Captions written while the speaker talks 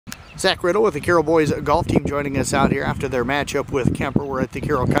Zach Riddle with the Carroll boys golf team joining us out here after their matchup with Kuemper. We're at the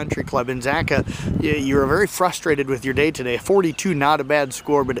Carroll Country Club. And Zach, you were very frustrated with your day today. 42, not a bad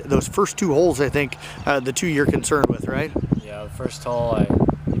score, but those first two holes, I think, the two you're concerned with, right? Yeah, the first hole I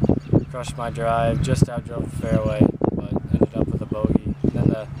crushed my drive, just outdrove the fairway, but ended up with a bogey. And then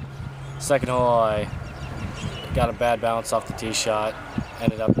the second hole I got a bad bounce off the tee shot,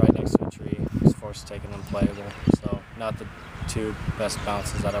 ended up right next to a tree, was forced to take an unplayable. So not the two best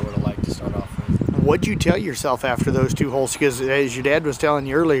bounces that I would have liked to start off with. What'd you tell yourself after those two holes? Because as your dad was telling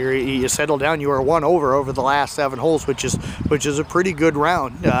you earlier, you settled down. You were one over the last 7 holes, which is a pretty good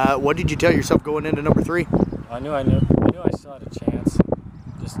round. What did you tell yourself going into number 3? I knew I still had a chance.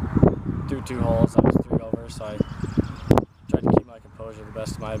 Just through 2 holes, I was 3 over, so I tried to keep my composure to the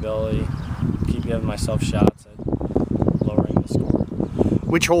best of my ability, keep giving myself shots at lowering the score.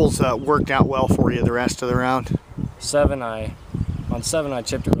 Which holes worked out well for you the rest of the round? On 7 I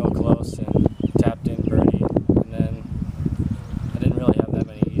chipped it real close and tapped in birdie, and then I didn't really have that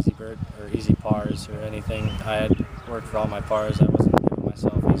many easy pars or anything. I had worked for all my pars. I wasn't giving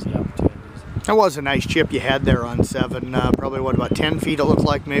myself easy opportunities. That was a nice chip you had there on 7. Probably what, about 10 feet it looked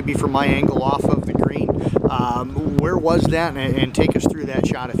like maybe from my angle off of the green. Where was that? And take us through that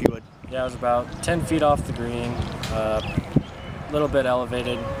shot if you would. Yeah, it was about 10 feet off the green, a little bit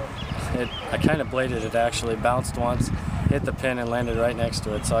elevated. I kind of bladed it actually, bounced once, hit the pin and landed right next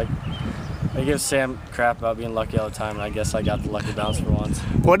to it. So I give Sam crap about being lucky all the time, and I guess I got the lucky bounce for once.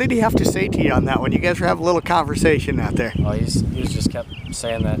 What did he have to say to you on that one? You guys were having a little conversation out there. Oh, he just kept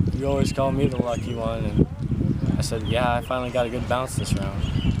saying that, you always call me the lucky one, and I said, yeah, I finally got a good bounce this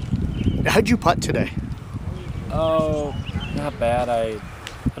round. How'd you putt today? Oh, not bad. I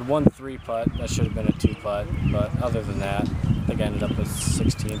had 1 3 putt. That should have been a 2 putt, but other than that, I think I ended up with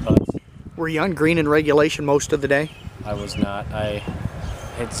 16 putts. Were you on green in regulation most of the day? I was not. I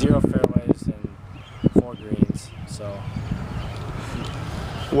hit 0 fairways and 4 greens, so.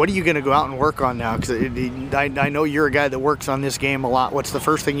 What are you going to go out and work on now? Because I know you're a guy that works on this game a lot. What's the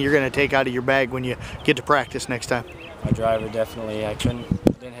first thing you're going to take out of your bag when you get to practice next time? My driver, definitely. I didn't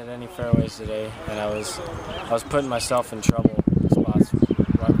hit any fairways today, and I was putting myself in trouble spots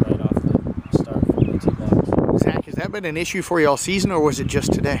right off the start from the tee box. Zach, has that been an issue for you all season, or was it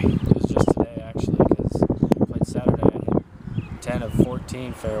just today? It was just today, actually, because I played Saturday. I hit 10 of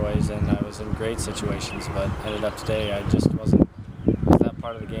 14 fairways, and I was in great situations, but ended up today, I just wasn't that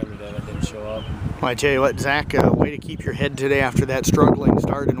part of the game today. I didn't show up. Well, I tell you what, Zach, way to keep your head today after that struggling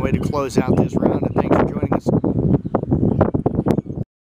start, and way to close out this round.